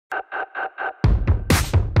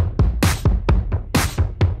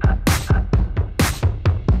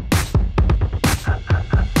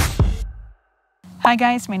Hi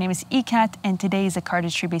guys, my name is Ekat and today is a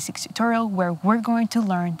Cardistry Basics tutorial where we're going to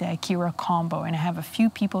learn the Akira combo, and I have a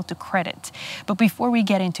few people to credit. But before we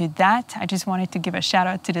get into that, I just wanted to give a shout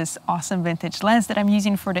out to this awesome vintage lens that I'm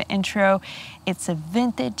using for the intro. It's a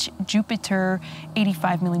vintage Jupiter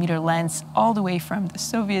 85mm lens all the way from the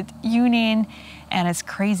Soviet Union, and it's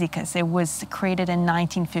crazy because it was created in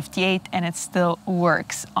 1958 and it still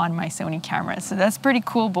works on my Sony camera. So that's pretty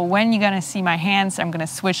cool, but when you're gonna see my hands, I'm gonna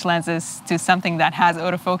switch lenses to something that has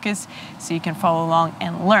autofocus so you can follow along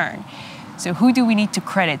and learn. So who do we need to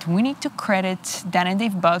credit? We need to credit Dan and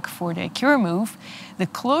Dave Buck for the Akira move. The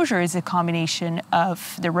closure is a combination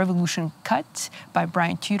of the Revolution cut by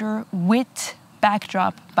Brian Tudor with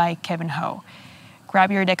backdrop by Kevin Ho.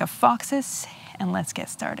 Grab your deck of foxes and let's get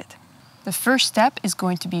started. The first step is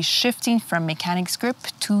going to be shifting from mechanic's grip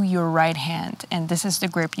to your right hand. And this is the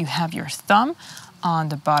grip. You have your thumb on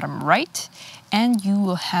the bottom right and you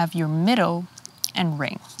will have your middle and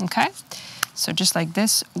ring, okay? So just like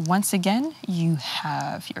this, once again, you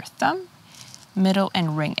have your thumb, middle,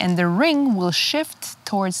 and ring. And the ring will shift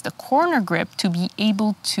towards the corner grip to be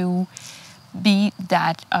able to be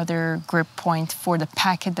that other grip point for the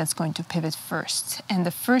packet that's going to pivot first. And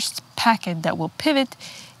the first packet that will pivot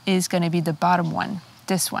is going to be the bottom one,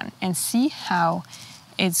 this one. And see how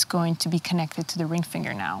it's going to be connected to the ring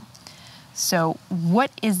finger now. So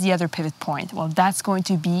what is the other pivot point? Well, that's going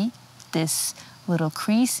to be this little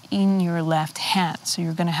crease in your left hand. So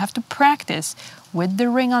you're going to have to practice with the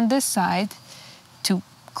ring on this side to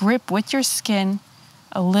grip with your skin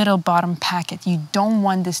a little bottom packet. You don't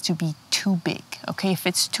want this to be too big, okay? If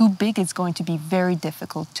it's too big, it's going to be very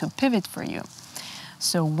difficult to pivot for you.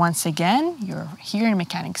 So once again, you're here in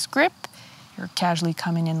mechanic's grip, you're casually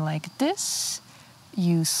coming in like this.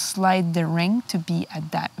 You slide the ring to be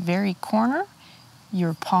at that very corner.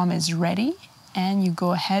 Your palm is ready and you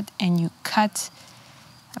go ahead and you cut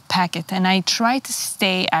a packet. And I try to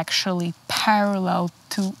stay actually parallel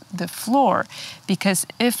to the floor because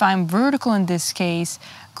if I'm vertical in this case,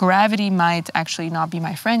 gravity might actually not be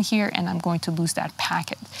my friend here and I'm going to lose that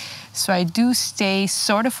packet. So I do stay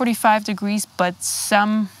sort of 45 degrees, but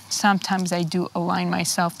sometimes I do align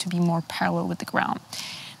myself to be more parallel with the ground.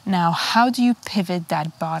 Now, how do you pivot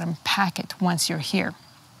that bottom packet once you're here?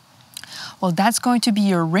 Well, that's going to be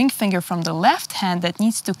your ring finger from the left hand that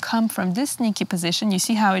needs to come from this sneaky position. You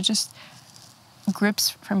see how it just grips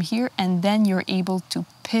from here and then you're able to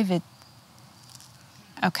pivot,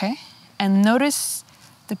 okay? And notice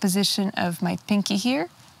the position of my pinky here.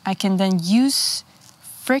 I can then use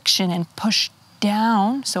friction and push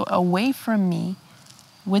down, so away from me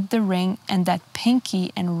with the ring, and that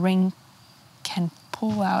pinky and ring can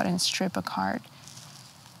pull out and strip a card.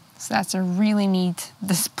 So that's a really neat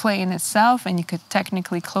display in itself, and you could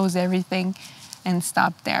technically close everything and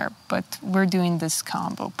stop there, but we're doing this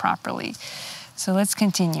combo properly. So let's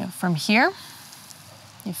continue. From here,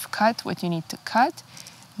 you've cut what you need to cut.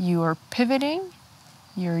 You're pivoting.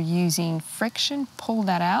 You're using friction, pull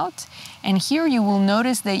that out. And here you will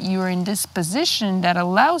notice that you're in this position that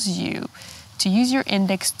allows you to use your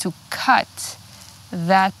index to cut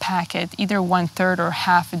that packet, either 1/3 or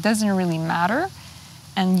half, it doesn't really matter.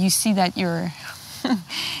 And you see that your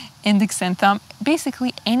index and thumb,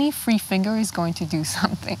 basically any free finger is going to do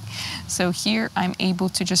something. So here I'm able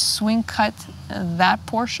to just swing cut that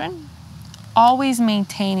portion, always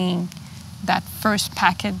maintaining that first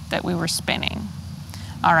packet that we were spinning.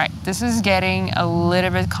 All right, this is getting a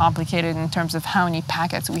little bit complicated in terms of how many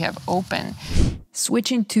packets we have open.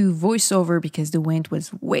 Switching to voiceover because the wind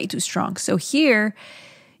was way too strong. So here,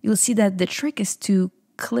 you'll see that the trick is to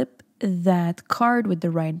clip that card with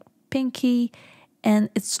the right pinky, and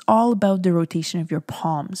it's all about the rotation of your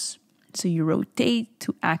palms. So you rotate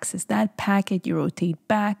to access that packet, you rotate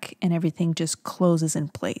back, and everything just closes in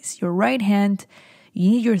place. Your right hand,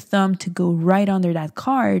 you need your thumb to go right under that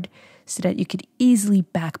card so that you could easily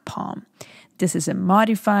back palm. This is a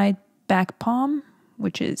modified back palm,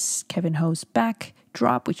 which is Kevin Ho's back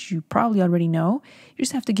drop, which you probably already know. You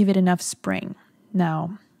just have to give it enough spring.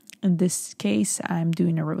 Now, in this case, I'm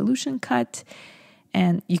doing a revolution cut,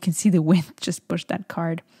 and you can see the wind just pushed that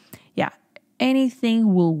card. Yeah,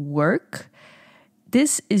 anything will work.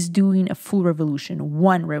 This is doing a full revolution,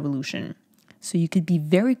 one revolution. So you could be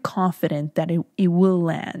very confident that it will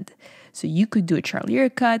land. So you could do a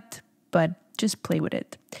Charlier cut, but just play with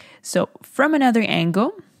it. So from another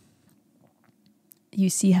angle, you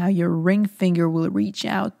see how your ring finger will reach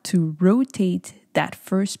out to rotate that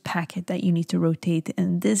first packet that you need to rotate.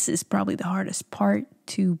 And this is probably the hardest part,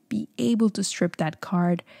 to be able to strip that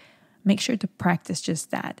card. Make sure to practice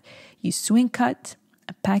just that. You swing cut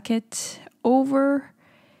a packet over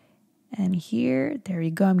And here, there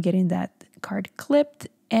you go. I'm getting that card clipped.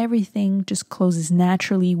 Everything just closes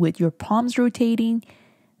naturally with your palms rotating.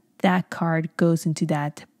 That card goes into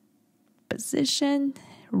that position,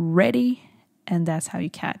 ready, and that's how you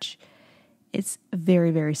catch. It's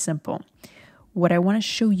very, very simple. What I want to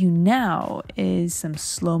show you now is some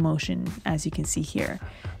slow motion, as you can see here.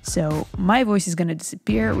 So my voice is going to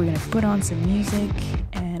disappear. We're going to put on some music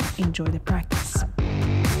and enjoy the practice.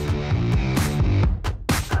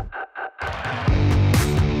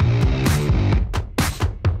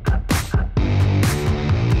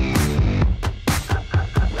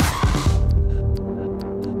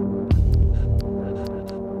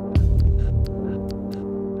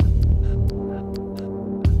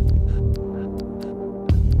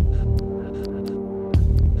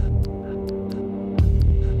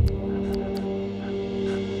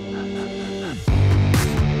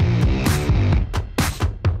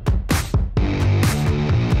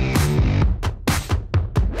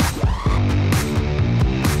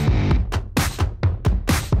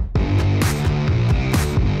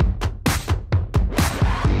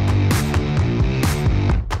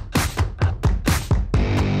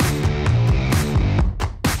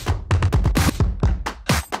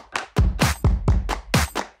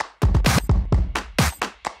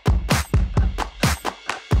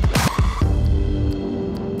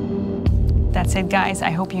 That's it, guys.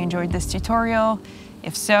 I hope you enjoyed this tutorial.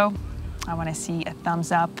 If so, I want to see a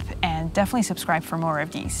thumbs up and definitely subscribe for more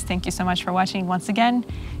of these. Thank you so much for watching once again,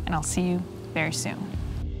 and I'll see you very soon.